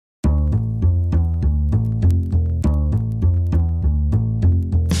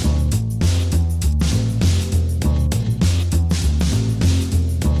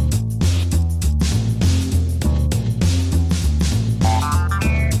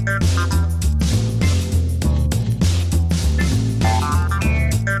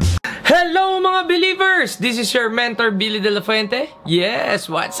Billyverse! This is your mentor, Billy de la Fuente. Yes,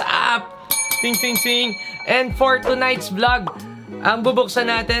 what's up? Ting, ting, ting. And for tonight's vlog, ang bubuksan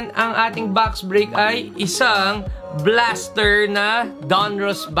natin, ang ating box break ay isang blaster na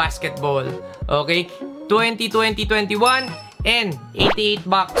Donruss basketball. Okay? 2020-21 and 88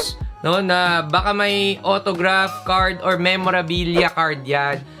 bucks. No, na baka may autograph card or memorabilia card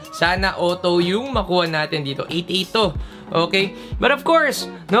yan. Sana auto yung makuha natin dito. 88 to. Okay? But of course,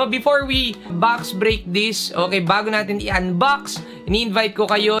 no, before we box break this, okay, bago natin i-unbox, ini-invite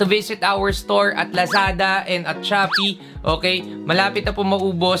ko kayo to visit our store at Lazada and at Shopee. Okay? Malapit na po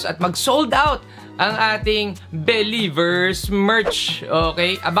maubos at mag-sold out ang ating Billyverse merch.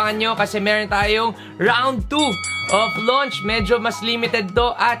 Okay? Abangan nyo kasi meron tayong round 2 of launch. Medyo mas limited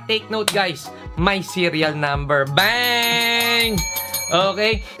to at take note guys, may serial number. Bang!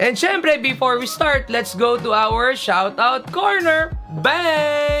 Okay? And syempre, before we start, let's go to our shoutout corner.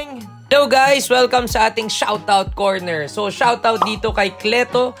 Bang! Hello guys! Welcome sa ating shoutout corner. So, shoutout dito kay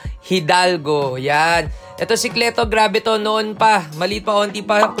Cleto Hidalgo. Yan. Ito si Cleto, grabe to noon pa. Maliit pa, onti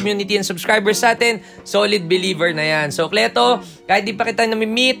pa community and subscribers sa atin. Solid believer na yan. So, Cleto, kahit di pa kita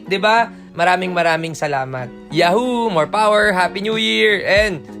nami-meet, di ba? Maraming salamat. Yahoo! More power! Happy New Year!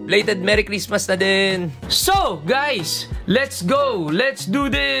 And belated Merry Christmas na din. So, guys, let's go! Let's do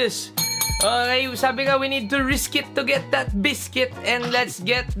this! Okay, sabi nga, we need to risk it to get that biscuit. And let's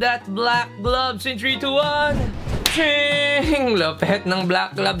get that black gloves in 3, 2, 1. Ching! Lopet ng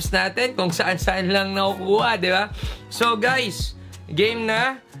black gloves natin. Kung saan-saan lang nakukuha, di ba? So, guys, game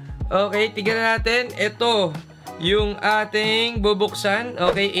na. Okay, tignan natin. Ito yung ating bubuksan.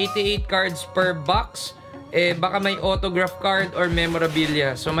 Okay, 88 cards per box. Eh, baka may autograph card or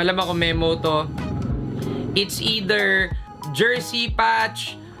memorabilia. So, malamang ko memo to. It's either jersey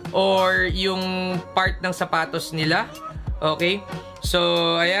patch or yung part ng sapatos nila. Okay?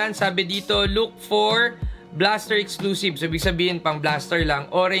 So, ayan, sabi dito, look for blaster exclusive. So, ibig sabihin, pang blaster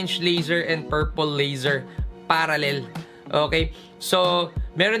lang. Orange laser and purple laser. Parallel. Okay? So,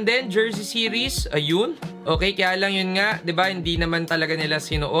 meron din jersey series. Ayun. Okay, kaya lang yun nga, 'di ba? Hindi naman talaga nila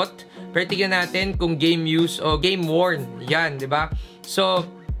sinuot. Pero tingnan natin kung game use o game worn. Yan, 'di ba? So,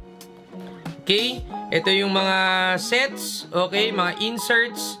 okay, ito yung mga sets, okay, mga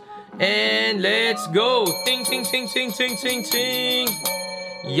inserts. And let's go. Ting ting ting ting ting ting ting.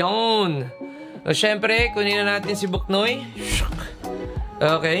 Yon. So, syempre, kunin na natin si Buknoy.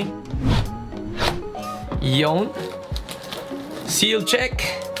 Okay. Yon. Seal check.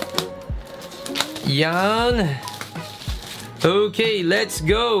 Yan. Okay, let's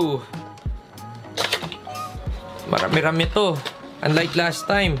go. Marami-rami to. Unlike last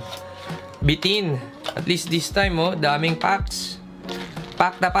time. Bitin. At least this time, oh, daming packs.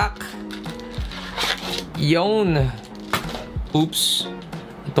 Pack na pack. Yon. Oops.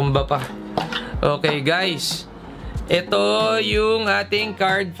 Tumba pa. Okay, guys. Ito yung ating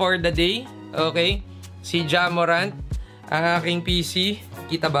card for the day. Okay. Si Jamorant. Ang aking PC.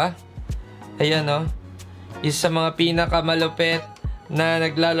 Kita ba? Ayan, no? Isa sa mga pinakamalupit na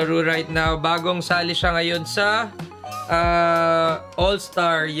naglalaro right now. Bagong sali siya ngayon sa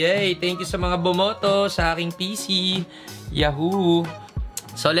All-Star. Yay! Thank you sa mga bumoto sa aking PC. Yahoo!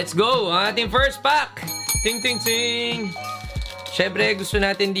 So, let's go! Ang ating first pack! Ting, ting, ting! Siyempre, gusto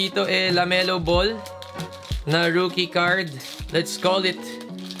natin dito LaMelo Ball na rookie card. Let's call it.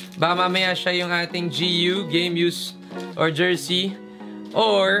 Baka mamaya siya yung ating GU, game use or jersey.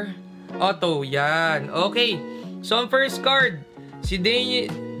 Or auto. Yan. Okay. So, ang first card, si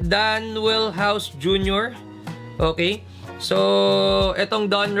Danwell House Jr. Okay. So,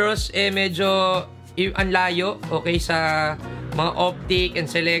 etong Donruss, medyo ang layo. Okay, sa mga optic and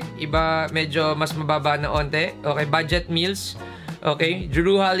select, iba medyo mas mababa na onte. Okay, budget meals. Okay,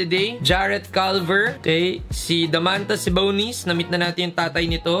 Drew Holiday, Jarrett Culver. Okay, si Domantas Sabonis, na-meet na natin yung tatay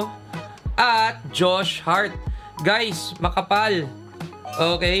nito. At Josh Hart. Guys, makapal.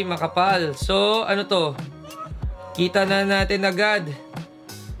 Okay, makapal. So, ano to? Kita na natin agad.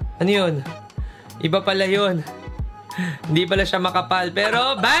 Ano yun? Iba pala yun. Hindi pala siya makapal.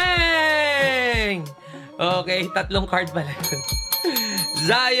 Pero, bang! Okay, 3 card pala yun.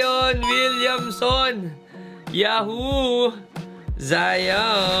 Zion Williamson. Yahoo!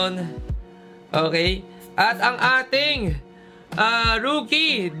 Zion. Okay. At ang ating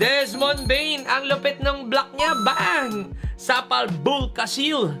rookie, Desmond Bain. Ang lupit ng block niya. Bang! Sapal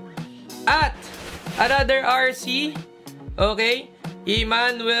Bulkasil. At another RC. Okay.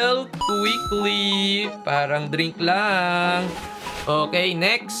 Emmanuel Quickly. Parang drink lang. Okay,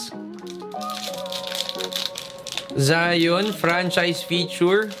 next. Zion franchise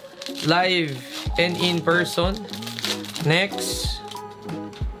feature. Live and in person. Next.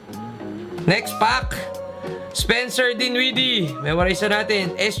 Next pack. Spencer Dinwiddie. Memorize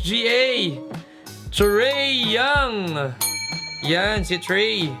natin. SGA. Trey Young. Yan, si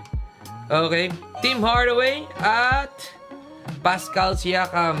Trey. Okay. Tim Hardaway at Pascal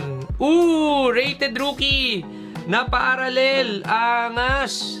Siakam. Rated rookie. Na parallel.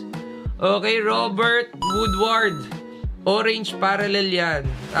 Angas. Okay, Robert Woodward. Orange parallel yan.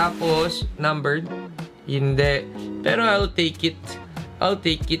 Tapos, numbered. Hindi. Pero I'll take it. I'll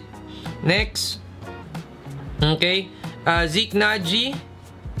take it. Next. Okay. Zeke Naji.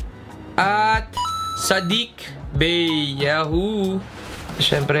 At Sadiq Bey. Yahoo.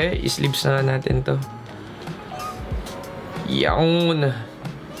 Siyempre, islips na natin to. Yawn.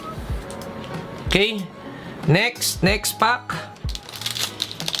 Okay. Next pack.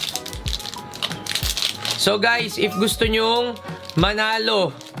 So guys, if gusto nyong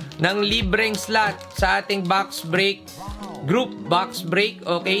manalo ng libreng slot sa ating box break, group box break,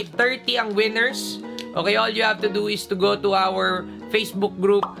 okay, 30 ang winners. Okay, all you have to do is to go to our Facebook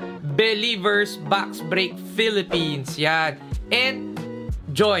group, Billyverse Box Break Philippines. Yan. And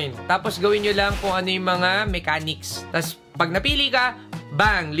join. Tapos gawin nyo lang kung ano yung mga mechanics. Tapos pag napili ka,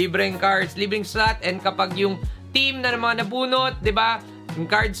 bang, libreng cards, libreng slot. And kapag yung team na mga nabunot, diba, yung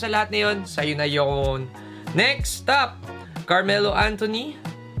cards sa lahat na yun, sa'yo na yun. Next up, Carmelo Anthony.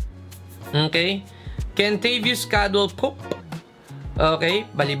 Okay. Kentavious Caldwell Pope. Okay.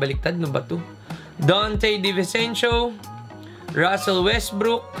 Bali-baliktad. No ba ito? Dante DiVincenzo. Russell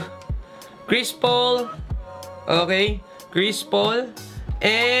Westbrook. Chris Paul. Okay. Chris Paul.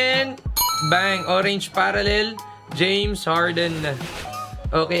 And bang, orange parallel, James Harden.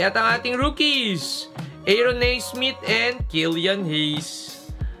 Okay. At ang ating rookies, Aaron Naismith and Killian Hayes.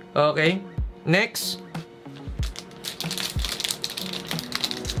 Okay. Next.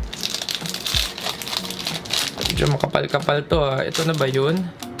 Medyo makapal-kapal to ha. Ito na ba yun?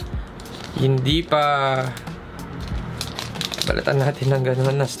 Hindi pa. Balatan natin ng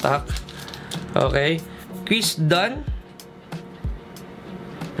gano'n na stock. Okay. Chris Dunn.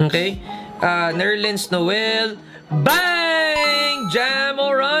 Okay. Nerlens Noel. Bang!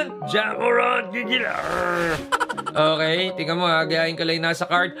 Jamorant! Jamorant! Okay. Tingnan mo ha. Gayahin ko lang nasa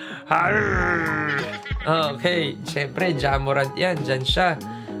card. Okay. Siyempre, Jamorant yan. Diyan siya.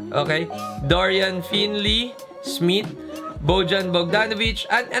 Okay. Dorian Finley Smith. Bojan Bogdanovic.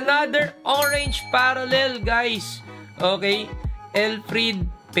 And another orange parallel, guys. Okay. Elfrid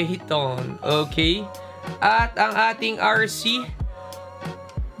Payton. Okay. At ang ating RC,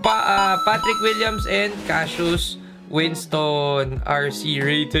 Patrick Williams and Cassius Winston. RC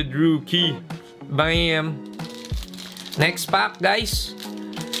rated rookie. Bam. Next pack, guys.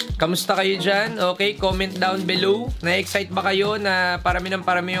 Kamusta kayo dyan? Okay, comment down below. Na-excite ba kayo na parami ng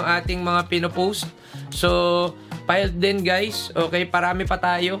parami yung ating mga pinopost? So, piled din, guys. Okay, parami pa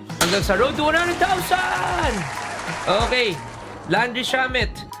tayo. Hanggang sa road to 100,000! Okay. Landry Shamet.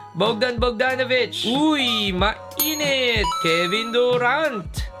 Bogdan Bogdanovic. Uy, mainit. Kevin Durant.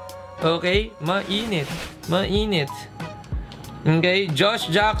 Okay, mainit. Mainit. Okay, Josh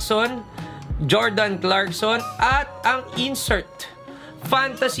Jackson. Jordan Clarkson. At ang insert.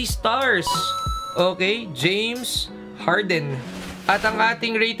 Fantasy Stars. Okay, James Harden. At ang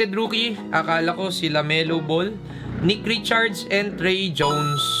ating rated rookie, akala ko si LaMelo Ball, Nick Richards, and Trey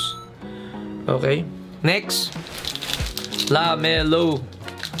Jones. Okay. Next. LaMelo.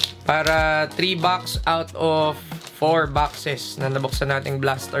 Para 3 box out of 4 boxes na nabuksan nating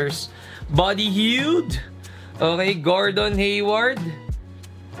blasters. Body Hield. Okay. Gordon Hayward.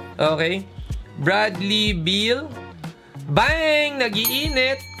 Okay. Bradley Beal. Bang!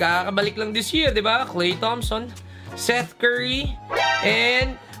 Nag-iinit. Kakabalik lang this year, di ba? Klay Thompson. Seth Curry.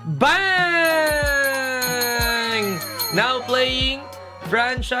 And bang! Now playing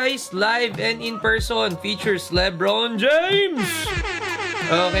franchise live and in person. Features LeBron James.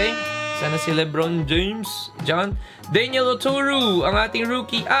 Okay. Sana si LeBron James. John. Daniel Oturu, ang ating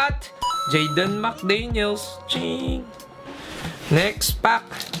rookie. At Jaden McDaniels. Ching. Next pack.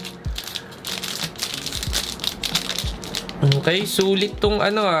 Okay, sulit tong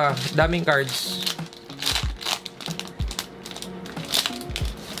daming cards.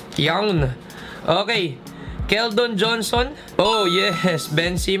 Yawn. Okay. Keldon Johnson. Oh, yes.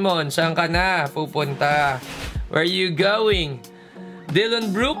 Ben Simmons. Saan ka na pupunta? Where are you going?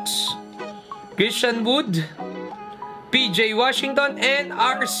 Dylan Brooks. Christian Wood. PJ Washington. And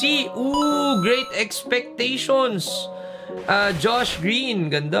RC. Ooh, great expectations. Josh Green,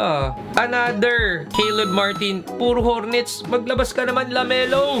 ganda. Another Caleb Martin, puro Hornets. Maglabas ka naman,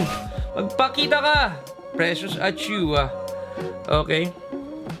 LaMelo. Magpakita ka. Precious Achiuwa. Okay.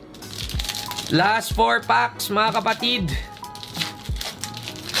 Last 4 packs, mga kapatid.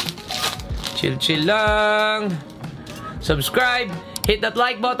 Chill lang. Subscribe, hit that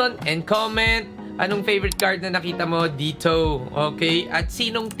like button, and comment anong favorite card na nakita mo dito. Okay? At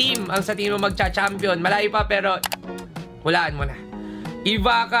sinong team ang sa tingin mo magcha-champion? Malayo pa pero walaan mo na.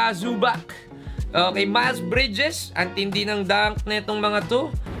 Ibaka, Zubac. Okay, Miles Bridges. Ang tindi ng dunk na itong mga to.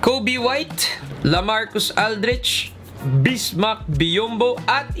 Kobe White, LaMarcus Aldridge, Bismack Biyombo,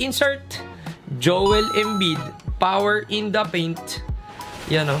 at insert Joel Embiid. Power in the paint.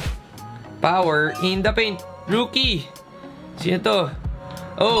 Yan o. Power in the paint. Rookie. Sino to?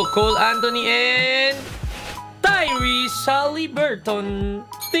 Oh, Cole Anthony and Tyrese Haliburton.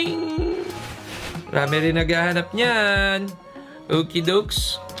 Ting! Marami rin naghahanap niyan. Okie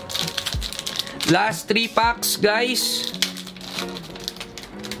dokes. Last 3 packs, guys.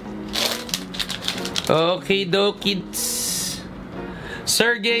 Okay, dokits.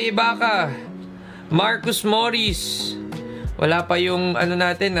 Sergey Ibaka. Marcus Morris. Wala pa yung ano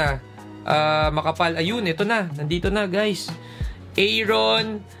natin makapal. Ayun, ito na. Nandito na, guys.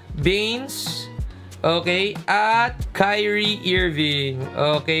 Aaron Baines. Okay. At Kyrie Irving.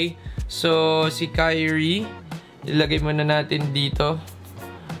 Okay. So, si Kyrie, ilagay muna natin dito.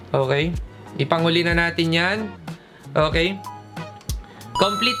 Okay. Ipanguli na natin yan. Okay.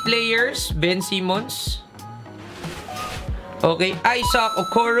 Complete players, Ben Simmons. Okay. Isaac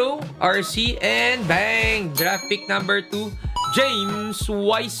Okoro, RC, and bang! Draft pick number 2, James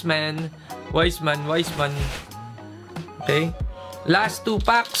Wiseman. Wiseman. Okay. Last 2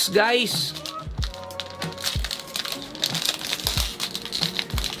 packs, guys.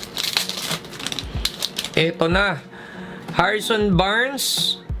 Ito na. Harrison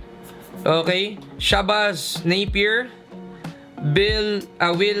Barnes. Okay. Shabazz Napier.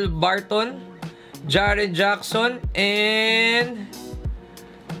 Will Barton. Jared Jackson. And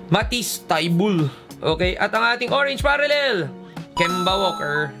Matisse Thybulle. Okay. At ang ating orange parallel, Kemba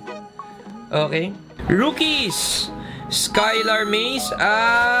Walker. Okay. Rookies. Skylar Mays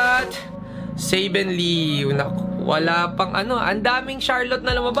at Saben Lee. Wala pang ano. Ang daming Charlotte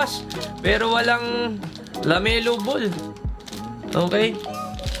na lumabas. Pero walang LaMelo Ball. Okay.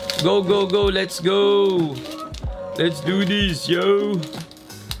 Go. Let's go. Let's do this, yo.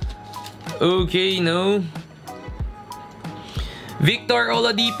 Okay, no. Victor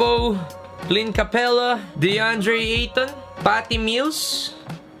Oladipo. Clint Capella. DeAndre Ayton. Patty Mills.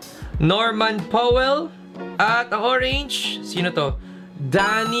 Norman Powell. At ang orange, sino to?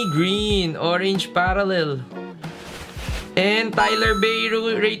 Danny Green, orange parallel. And Tyler Bay,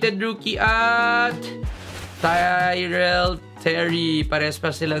 rated rookie, at Tyrell Terry, pares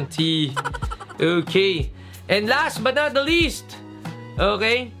pa silang T. Okay. And last but not the least,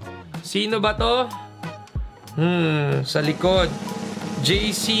 okay, sino ba to? Sa likod,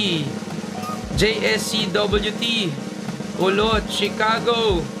 JSCWT, Ulot,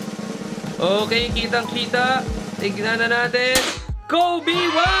 Chicago. Okay, kitang-kita. Tignan na natin. Kobe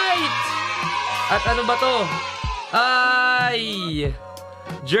White! At ano ba to? Ay!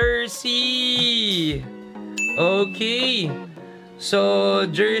 Jersey! Okay. So,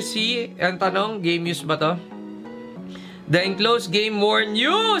 jersey. Ang tanong, game use ba to? The enclosed game worn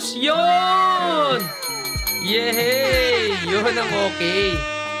use! Yun! Yehey! Yun ang okay.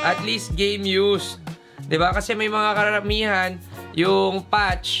 At least game used. Diba? Kasi may mga karamihan, yung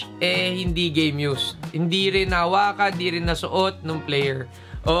patch, hindi game used. Hindi rin nahawakan, hindi rin nasuot ng player.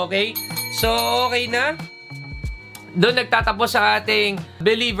 Okay? So, okay na. Doon nagtatapos sa ating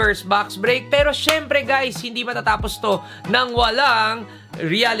Billyverse box break. Pero syempre guys, hindi matatapos to nang walang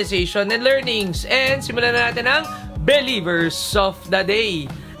realization and learnings. And simulan na natin ang Billyverse of the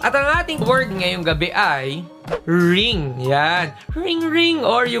day. At ang ating word ngayong gabi ay ring. Yan. Ring.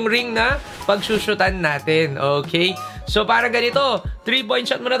 Or yung ring na pagsusutan natin. Okay? So, para ganito, 3-point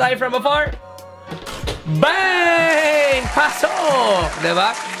shot muna tayo from afar. Bang! Pasok!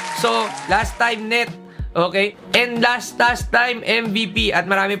 Diba? So, last time net. Okay? And last time MVP. At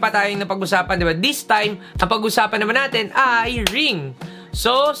marami pa tayong napag-usapan. Diba? This time, ang pag-usapan naman natin ay ring.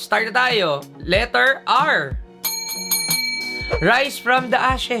 So, start na tayo. Letter R. Rise from the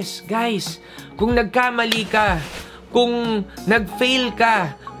ashes. Guys, kung nagkamali ka, kung nag-fail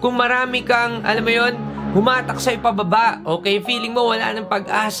ka, kung marami kang, alam mo yun, humatak sa'yo pababa, okay? Feeling mo wala ng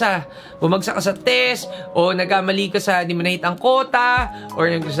pag-asa. Bumagsak ka sa test, o nagkamali ka sa di mo nahit ang quota,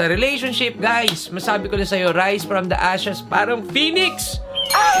 or sa relationship, guys, masabi ko na sa'yo, rise from the ashes, parang phoenix!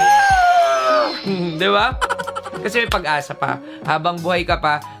 Ah! Diba? Kasi may pag-asa pa. Habang buhay ka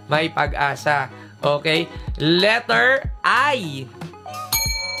pa, may pag-asa. Okay? Letter I.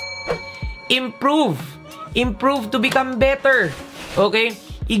 Improve. Improve to become better. Okay?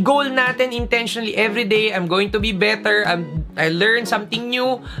 I-goal natin intentionally every day. I'm going to be better. I'm I'll learn something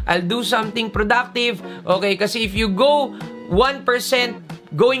new. I'll do something productive. Okay? Kasi if you go 1%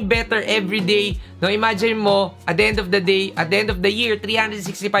 going better every day, no, imagine mo, at the end of the day, at the end of the year,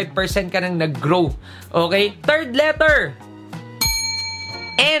 365% ka nang nag-grow. Okay? Third letter.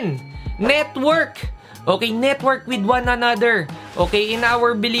 N. Network. Okay? Network with one another. Okay? In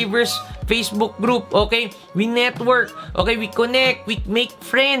our Billyverse Facebook group, okay? We network, okay? We connect, we make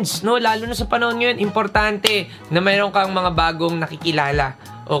friends, no? Lalo na sa panahon ngayon, importante na mayroon kang mga bagong nakikilala.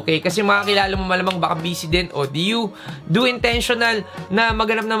 Okay? Kasi makakilala mo malamang baka busy din. O, do intentional na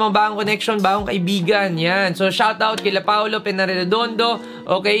maghanap ng mga bagong connection, bagong kaibigan. Yan. So, shoutout kila Paolo Penaredondo.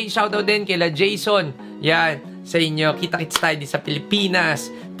 Okay? Shoutout din kila Jason. Yan. Sa inyo. Kita-kits tayo din sa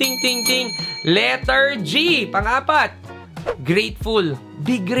Pilipinas. Ting, ting, ting. Letter G. Pang-apat. Grateful.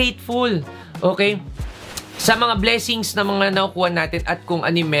 Be grateful. Okay? Sa mga blessings na mga nakukuha natin at kung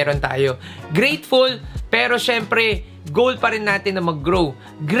ano yung meron tayo. Grateful, pero syempre, goal pa rin natin na mag-grow.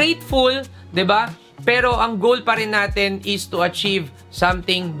 Grateful, 'di ba? Pero ang goal pa rin natin is to achieve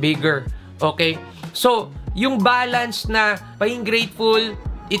something bigger. Okay? So, yung balance na paging grateful,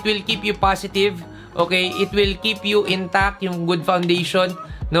 it will keep you positive. Okay? It will keep you intact, yung good foundation,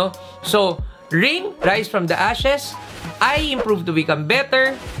 no? So, ring, rise from the ashes. I, improve to become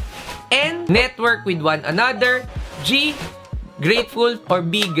better. N, network with one another. G, grateful or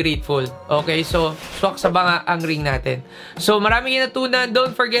be grateful. Okay, so swak sa banga ang ring natin. So maraming natutunan.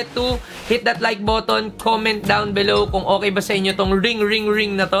 Don't forget to hit that like button, comment down below kung okay ba sa inyo tong ring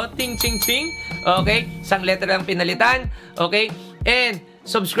na to. Ting, ting, ting. Okay, isang letter lang pinalitan. Okay, and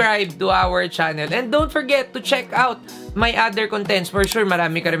subscribe to our channel. And don't forget to check out my other contents. For sure,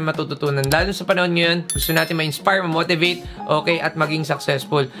 marami ka rin matututunan. Lalo sa panahon ngayon, gusto natin ma-inspire, ma-motivate, okay, at maging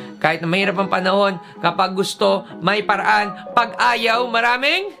successful. Kahit na mahirap ang panahon, kapag gusto, may paraan. Pag ayaw,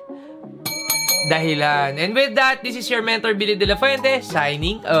 maraming dahilan. And with that, this is your mentor, Billy de la Fuente,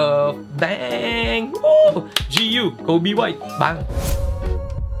 signing off. Bang! Woo! GU, Kobe White. Bang!